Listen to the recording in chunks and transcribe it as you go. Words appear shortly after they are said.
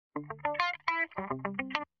The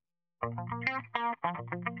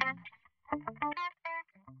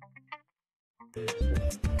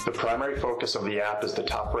primary focus of the app is the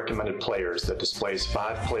top recommended players that displays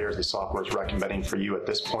 5 players the software is recommending for you at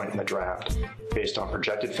this point in the draft, based on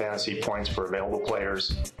projected fantasy points for available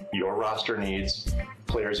players, your roster needs,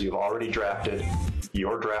 players you've already drafted,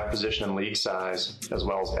 your draft position and league size, as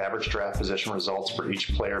well as average draft position results for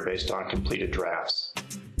each player based on completed drafts.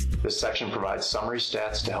 This section provides summary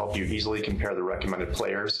stats to help you easily compare the recommended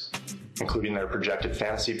players, including their projected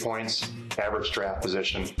fantasy points, average draft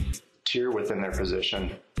position, tier within their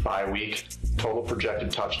position, bye week, total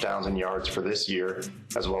projected touchdowns and yards for this year,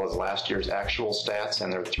 as well as last year's actual stats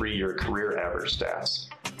and their 3-year career average stats.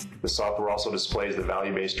 The software also displays the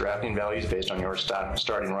value-based drafting values based on your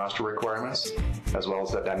starting roster requirements, as well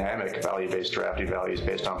as the dynamic value-based drafting values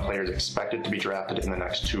based on players expected to be drafted in the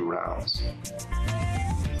next 2 rounds.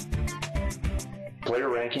 Player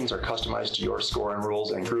rankings are customized to your scoring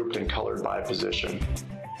rules and grouped and colored by position.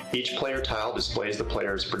 Each player tile displays the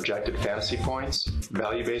player's projected fantasy points,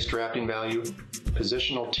 value-based drafting value,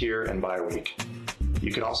 positional tier, and bye week.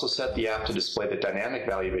 You can also set the app to display the dynamic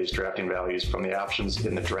value-based drafting values from the options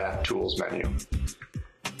in the Draft Tools menu.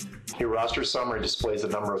 Your roster summary displays the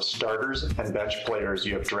number of starters and bench players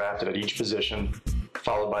you have drafted at each position,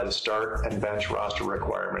 followed by the start and bench roster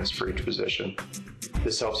requirements for each position.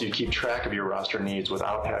 This helps you keep track of your roster needs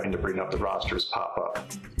without having to bring up the roster's pop-up.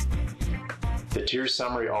 The tier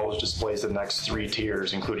summary always displays the next 3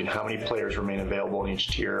 tiers, including how many players remain available in each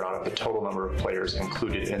tier out of the total number of players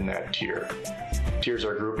included in that tier. Tiers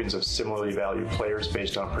are groupings of similarly valued players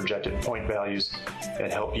based on projected point values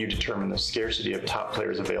and help you determine the scarcity of top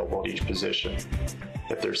players available at each position.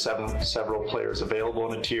 If there's several players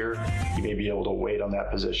available in a tier, you may be able to wait on that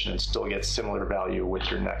position and still get similar value with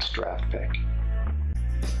your next draft pick.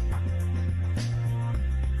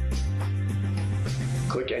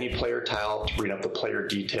 Click any player tile to bring up the player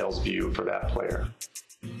details view for that player.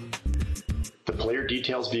 The player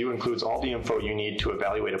details view includes all the info you need to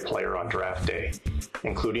evaluate a player on draft day,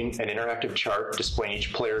 including an interactive chart displaying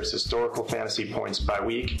each player's historical fantasy points by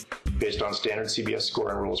week based on standard CBS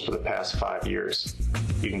scoring rules for the past 5 years.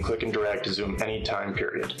 You can click and drag to zoom any time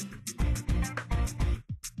period.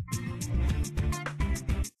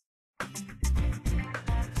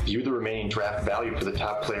 View the remaining draft value for the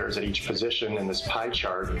top players at each position in this pie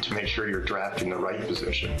chart to make sure you're drafting the right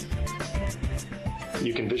position.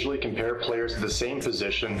 You can visually compare players at the same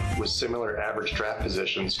position with similar average draft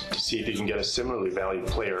positions to see if you can get a similarly valued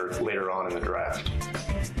player later on in the draft.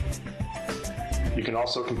 You can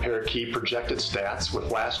also compare key projected stats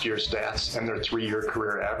with last year's stats and their 3-year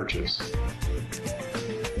career averages,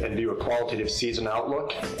 and view a qualitative season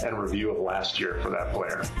outlook and review of last year for that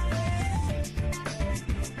player.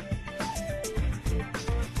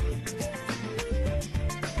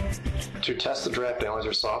 To test the Draft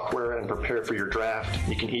Analyzer software and prepare for your draft,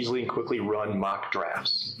 you can easily and quickly run mock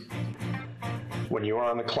drafts. When you are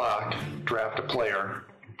on the clock, draft a player,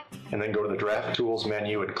 and then go to the Draft Tools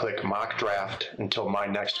menu and click Mock Draft until My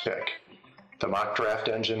Next Pick. The mock draft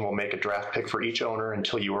engine will make a draft pick for each owner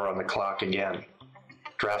until you are on the clock again.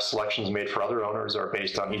 Draft selections made for other owners are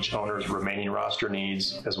based on each owner's remaining roster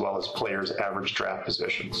needs, as well as players' average draft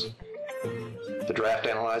positions. The Draft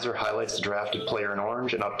Analyzer highlights the drafted player in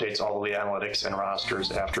orange and updates all of the analytics and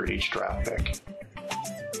rosters after each draft pick.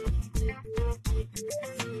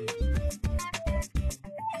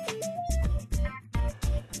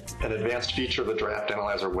 An advanced feature of the Draft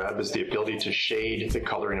Analyzer web is the ability to shade the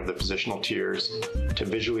coloring of the positional tiers to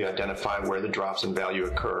visually identify where the drops in value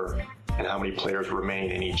occur and how many players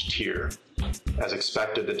remain in each tier. As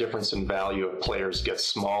expected, the difference in value of players gets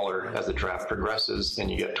smaller as the draft progresses and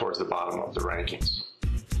you get towards the bottom of the rankings.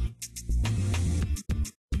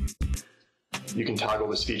 You can toggle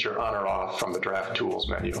this feature on or off from the Draft Tools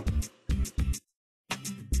menu.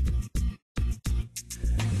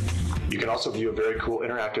 You can also view a very cool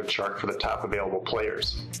interactive chart for the top available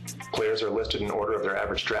players. Players are listed in order of their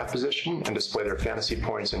average draft position and display their fantasy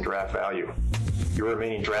points and draft value. Your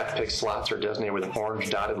remaining draft pick slots are designated with an orange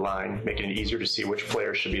dotted line, making it easier to see which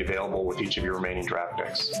players should be available with each of your remaining draft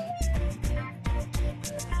picks.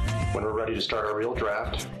 When we're ready to start our real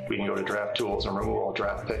draft, we can go to Draft Tools and remove all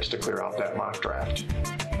draft picks to clear out that mock draft.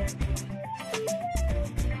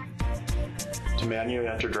 To manually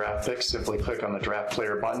enter draft picks, simply click on the Draft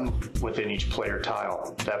Player button within each player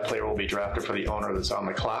tile. That player will be drafted for the owner that's on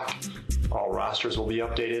the clock. All rosters will be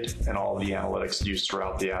updated, and all of the analytics used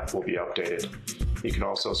throughout the app will be updated. You can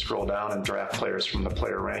also scroll down and draft players from the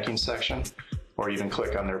player ranking section, or even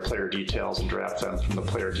click on their player details and draft them from the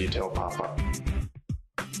player detail pop-up.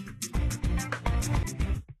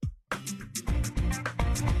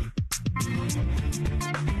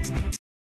 Bye.